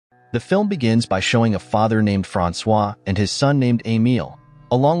The film begins by showing a father named François and his son named Emile,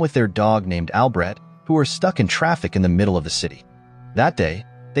 along with their dog named Albert, who are stuck in traffic in the middle of the city. That day,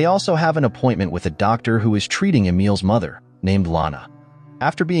 they also have an appointment with a doctor who is treating Emile's mother, named Lana.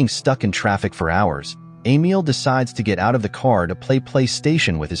 After being stuck in traffic for hours, Emile decides to get out of the car to play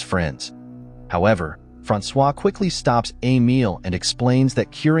PlayStation with his friends. However, François quickly stops Emile and explains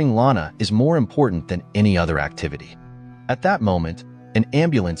that curing Lana is more important than any other activity. At that moment, an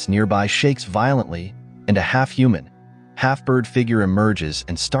ambulance nearby shakes violently, and a half-human, half-bird figure emerges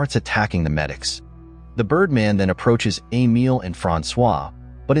and starts attacking the medics. The Birdman then approaches Emile and François,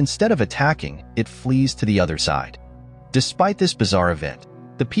 but instead of attacking, it flees to the other side. Despite this bizarre event,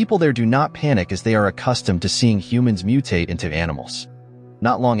 the people there do not panic as they are accustomed to seeing humans mutate into animals.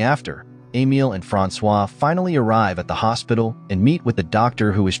 Not long after, Emile and François finally arrive at the hospital and meet with the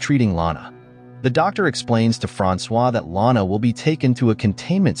doctor who is treating Lana. The doctor explains to François that Lana will be taken to a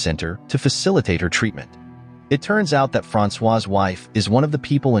containment center to facilitate her treatment. It turns out that François' wife is one of the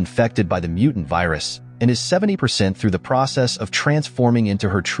people infected by the mutant virus and is 70% through the process of transforming into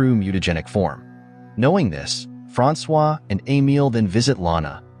her true mutagenic form. Knowing this, François and Emile then visit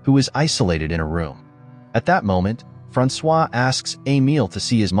Lana, who is isolated in a room. At that moment, François asks Emile to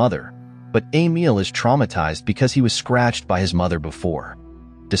see his mother, but Emile is traumatized because he was scratched by his mother before.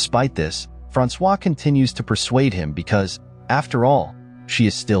 Despite this, François continues to persuade him because, after all, she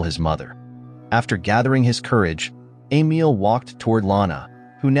is still his mother. After gathering his courage, Emile walked toward Lana,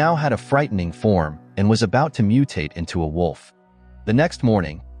 who now had a frightening form and was about to mutate into a wolf. The next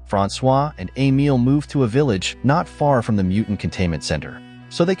morning, François and Emile move to a village not far from the mutant containment center,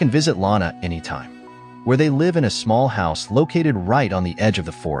 so they can visit Lana anytime, where they live in a small house located right on the edge of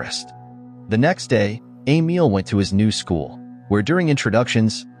the forest. The next day, Emile went to his new school, where during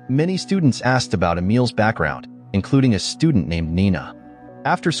introductions, many students asked about Emile's background, including a student named Nina.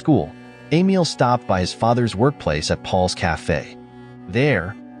 After school, Emile stopped by his father's workplace at Paul's Cafe.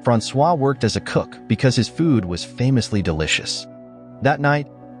 There, François worked as a cook because his food was famously delicious. That night,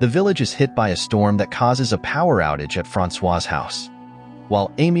 the village is hit by a storm that causes a power outage at François' house.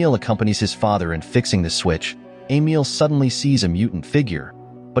 While Emile accompanies his father in fixing the switch, Emile suddenly sees a mutant figure,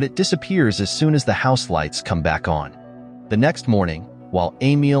 but it disappears as soon as the house lights come back on. The next morning, while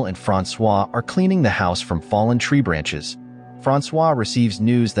Emile and François are cleaning the house from fallen tree branches, François receives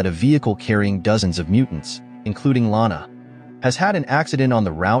news that a vehicle carrying dozens of mutants, including Lana, has had an accident on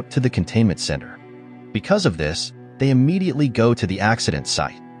the route to the containment center. Because of this, they immediately go to the accident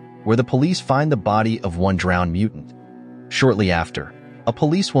site, where the police find the body of one drowned mutant. Shortly after, a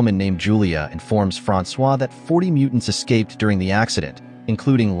policewoman named Julia informs François that 40 mutants escaped during the accident,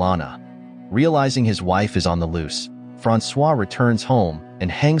 including Lana. Realizing his wife is on the loose, François returns home and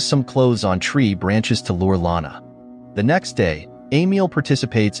hangs some clothes on tree branches to lure Lana. The next day, Emile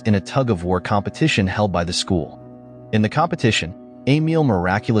participates in a tug-of-war competition held by the school. In the competition, Emile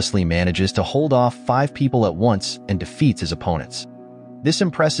miraculously manages to hold off 5 people at once and defeats his opponents. This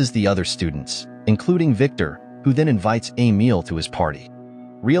impresses the other students, including Victor, who then invites Emile to his party.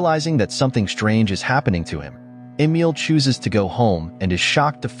 Realizing that something strange is happening to him, Emile chooses to go home and is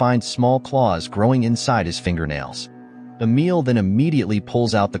shocked to find small claws growing inside his fingernails. Emile then immediately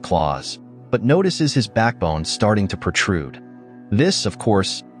pulls out the claws, but notices his backbone starting to protrude. This, of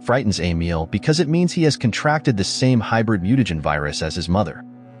course, frightens Emile because it means he has contracted the same hybrid mutagen virus as his mother.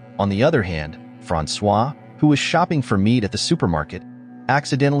 On the other hand, François, who is shopping for meat at the supermarket,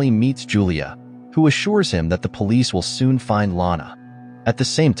 accidentally meets Julia, who assures him that the police will soon find Lana. At the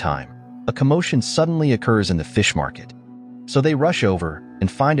same time, a commotion suddenly occurs in the fish market, so they rush over and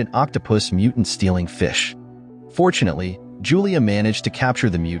find an octopus mutant stealing fish. Fortunately, Julia managed to capture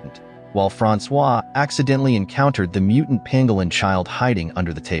the mutant, while François accidentally encountered the mutant pangolin child hiding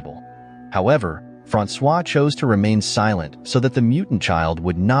under the table. However, François chose to remain silent so that the mutant child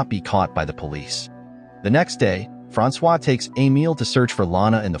would not be caught by the police. The next day, François takes Emile to search for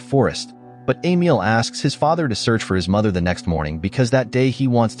Lana in the forest, but Emile asks his father to search for his mother the next morning because that day he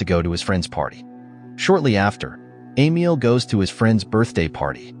wants to go to his friend's party. Shortly after, Emile goes to his friend's birthday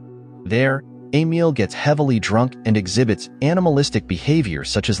party. There, Emile gets heavily drunk and exhibits animalistic behavior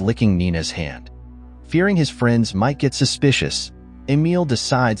such as licking Nina's hand. Fearing his friends might get suspicious, Emile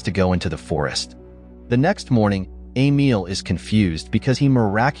decides to go into the forest. The next morning, Emile is confused because he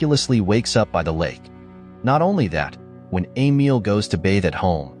miraculously wakes up by the lake. Not only that, when Emile goes to bathe at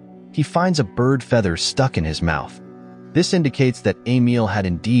home, he finds a bird feather stuck in his mouth. This indicates that Emile had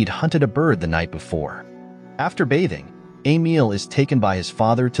indeed hunted a bird the night before. After bathing, Emile is taken by his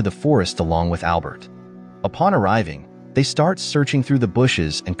father to the forest along with Albert. Upon arriving, they start searching through the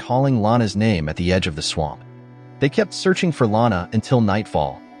bushes and calling Lana's name at the edge of the swamp. They kept searching for Lana until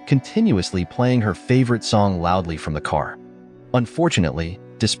nightfall, continuously playing her favorite song loudly from the car. Unfortunately,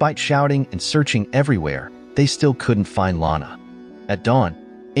 despite shouting and searching everywhere, they still couldn't find Lana. At dawn,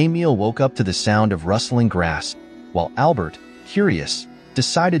 Emil woke up to the sound of rustling grass, while Albert, curious,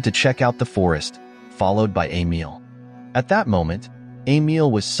 decided to check out the forest, followed by Emil. At that moment,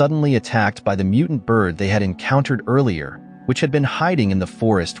 Emil was suddenly attacked by the mutant bird they had encountered earlier, which had been hiding in the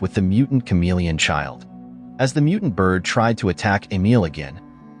forest with the mutant chameleon child. As the mutant bird tried to attack Emil again,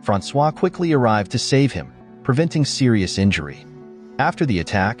 François quickly arrived to save him, preventing serious injury. After the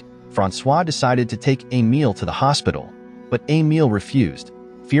attack, François decided to take Emil to the hospital, but Emil refused,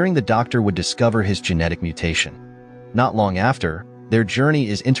 fearing the doctor would discover his genetic mutation. Not long after, their journey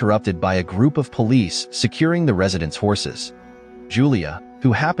is interrupted by a group of police securing the residents' horses. Julia,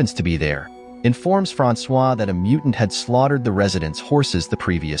 who happens to be there, informs François that a mutant had slaughtered the residents' horses the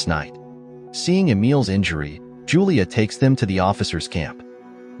previous night. Seeing Emil's injury, Julia takes them to the officers' camp,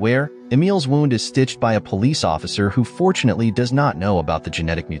 where Emil's wound is stitched by a police officer who fortunately does not know about the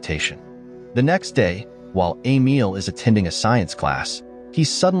genetic mutation. The next day, while Emil is attending a science class, he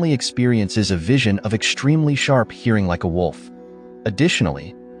suddenly experiences a vision of extremely sharp hearing like a wolf.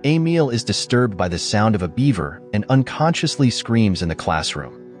 Additionally, Emil is disturbed by the sound of a beaver and unconsciously screams in the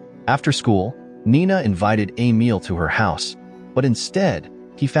classroom. After school, Nina invited Emil to her house, but instead,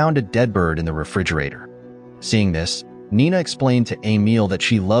 he found a dead bird in the refrigerator. Seeing this, Nina explained to Emil that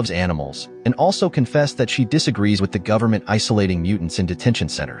she loves animals and also confessed that she disagrees with the government isolating mutants in detention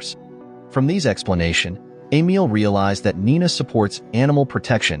centers. From these explanations, Emil realized that Nina supports animal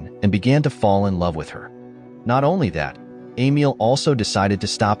protection and began to fall in love with her. Not only that, Emil also decided to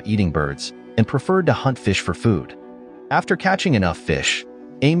stop eating birds and preferred to hunt fish for food. After catching enough fish,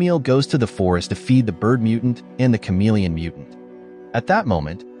 Emil goes to the forest to feed the bird mutant and the chameleon mutant. At that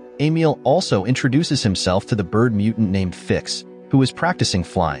moment, Emil also introduces himself to the bird mutant named Fix, who is practicing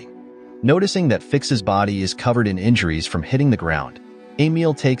flying. Noticing that Fix's body is covered in injuries from hitting the ground,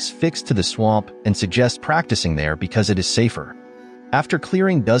 Emil takes Fix to the swamp and suggests practicing there because it is safer. After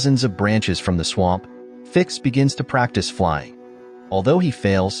clearing dozens of branches from the swamp, Fix begins to practice flying. Although he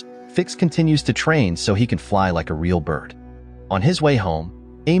fails, Fix continues to train so he can fly like a real bird. On his way home,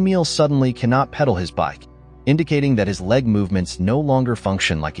 Emil suddenly cannot pedal his bike, indicating that his leg movements no longer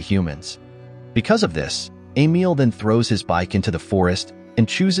function like a human's. Because of this, Emil then throws his bike into the forest and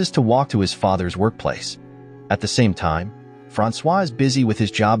chooses to walk to his father's workplace. At the same time, François is busy with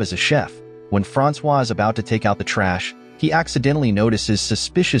his job as a chef. When François is about to take out the trash, he accidentally notices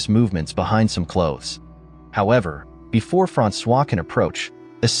suspicious movements behind some clothes. However, before François can approach,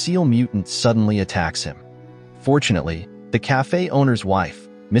 a seal mutant suddenly attacks him. Fortunately, the cafe owner's wife,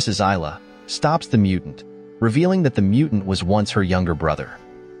 Mrs. Isla, stops the mutant, revealing that the mutant was once her younger brother.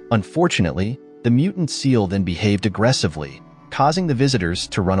 Unfortunately, the mutant seal then behaved aggressively, causing the visitors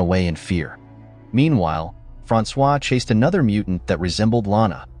to run away in fear. Meanwhile, François chased another mutant that resembled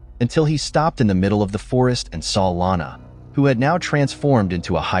Lana, until he stopped in the middle of the forest and saw Lana, who had now transformed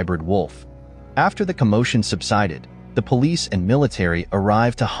into a hybrid wolf. After the commotion subsided, the police and military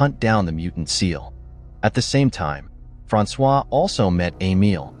arrived to hunt down the mutant seal. At the same time, François also met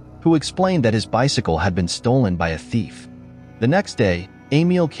Emil, who explained that his bicycle had been stolen by a thief. The next day,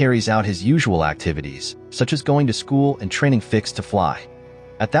 Emil carries out his usual activities, such as going to school and training Fix to fly.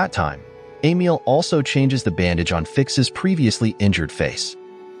 At that time, Emil also changes the bandage on Fix's previously injured face.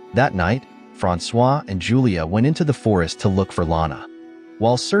 That night, François and Julia went into the forest to look for Lana.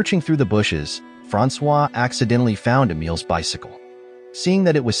 While searching through the bushes, François accidentally found Emil's bicycle. Seeing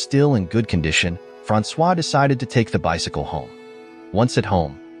that it was still in good condition, François decided to take the bicycle home. Once at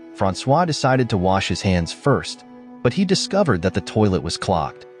home, François decided to wash his hands first, but he discovered that the toilet was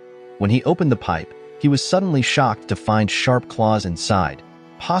clogged. When he opened the pipe, he was suddenly shocked to find sharp claws inside,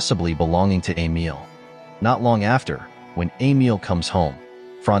 possibly belonging to Emil. Not long after, when Emil comes home,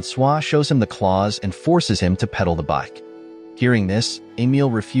 François shows him the claws and forces him to pedal the bike. Hearing this,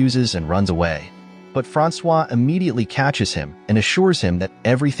 Emil refuses and runs away, but François immediately catches him and assures him that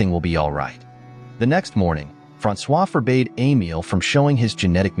everything will be all right. The next morning, François forbade Emil from showing his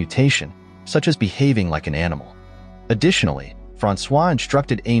genetic mutation, such as behaving like an animal. Additionally, François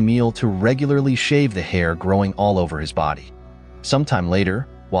instructed Emil to regularly shave the hair growing all over his body. Sometime later,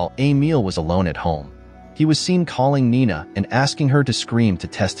 while Emil was alone at home, he was seen calling Nina and asking her to scream to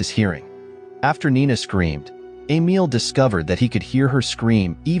test his hearing. After Nina screamed, Emil discovered that he could hear her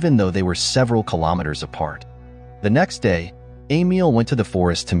scream even though they were several kilometers apart. The next day, Emil went to the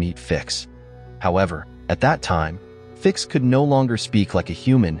forest to meet Fix. However, at that time, Fix could no longer speak like a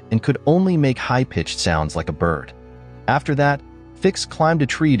human and could only make high-pitched sounds like a bird. After that, Fix climbed a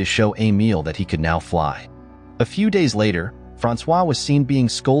tree to show Emil that he could now fly. A few days later, François was seen being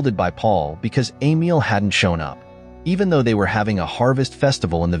scolded by Paul because Emile hadn't shown up, even though they were having a harvest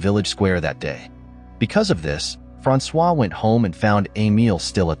festival in the village square that day. Because of this, François went home and found Emile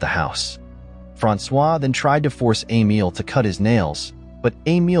still at the house. François then tried to force Emile to cut his nails, but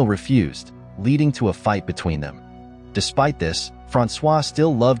Emile refused, leading to a fight between them. Despite this, François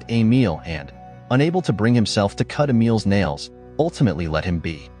still loved Emile and, unable to bring himself to cut Emile's nails, ultimately let him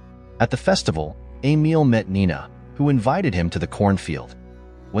be. At the festival, Emile met Nina, who invited him to the cornfield.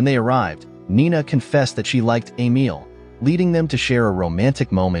 When they arrived, Nina confessed that she liked Emile, leading them to share a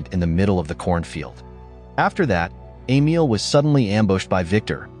romantic moment in the middle of the cornfield. After that, Emile was suddenly ambushed by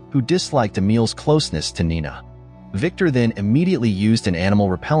Victor, who disliked Emile's closeness to Nina. Victor then immediately used an animal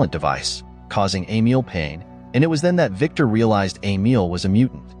repellent device, causing Emile pain, and it was then that Victor realized Emile was a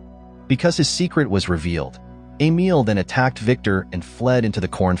mutant. Because his secret was revealed, Emile then attacked Victor and fled into the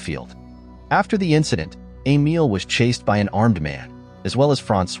cornfield. After the incident, Emile was chased by an armed man, as well as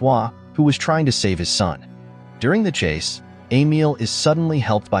François, who was trying to save his son. During the chase, Emile is suddenly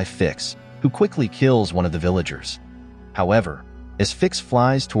helped by Fix, who quickly kills one of the villagers. However, as Fix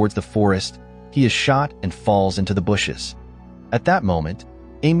flies towards the forest, he is shot and falls into the bushes. At that moment,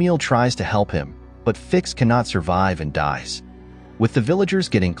 Emile tries to help him, but Fix cannot survive and dies. With the villagers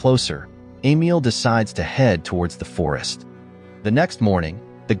getting closer, Emile decides to head towards the forest. The next morning,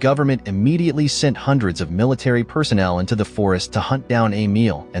 the government immediately sent hundreds of military personnel into the forest to hunt down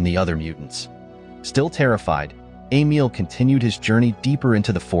Emile and the other mutants. Still terrified, Emile continued his journey deeper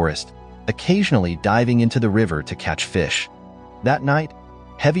into the forest, occasionally diving into the river to catch fish. That night,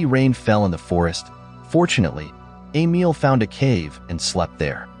 heavy rain fell in the forest. Fortunately, Emile found a cave and slept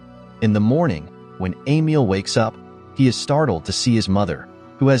there. In the morning, when Emile wakes up, he is startled to see his mother,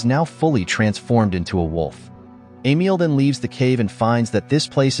 who has now fully transformed into a wolf. Emile then leaves the cave and finds that this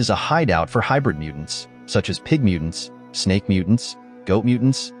place is a hideout for hybrid mutants, such as pig mutants, snake mutants, goat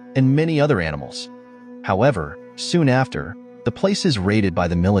mutants, and many other animals. However, soon after, the place is raided by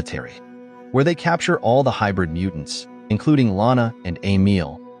the military, where they capture all the hybrid mutants, including Lana and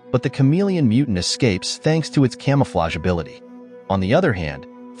Emile, but the chameleon mutant escapes thanks to its camouflage ability. On the other hand,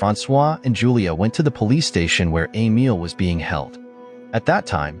 François and Julia went to the police station where Emile was being held. At that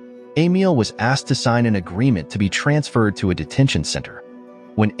time, Emile was asked to sign an agreement to be transferred to a detention center.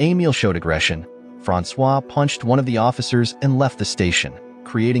 When Emile showed aggression, François punched one of the officers and left the station,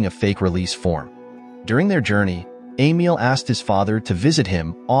 creating a fake release form. During their journey, Emile asked his father to visit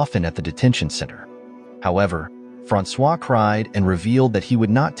him often at the detention center. However, François cried and revealed that he would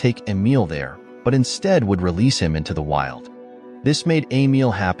not take Emile there, but instead would release him into the wild. This made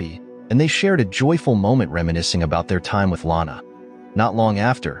Emile happy, and they shared a joyful moment reminiscing about their time with Lana. Not long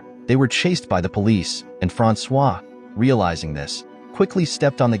after, they were chased by the police, and François, realizing this, quickly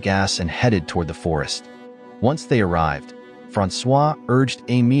stepped on the gas and headed toward the forest. Once they arrived, François urged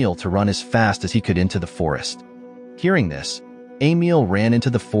Emile to run as fast as he could into the forest. Hearing this, Emile ran into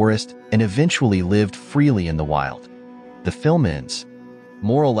the forest and eventually lived freely in the wild. The film ends.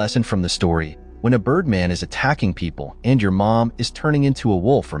 Moral lesson from the story: when a birdman is attacking people and your mom is turning into a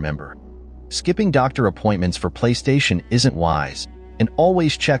wolf, remember, skipping doctor appointments for PlayStation isn't wise, and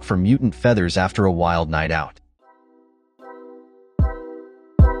always check for mutant feathers after a wild night out.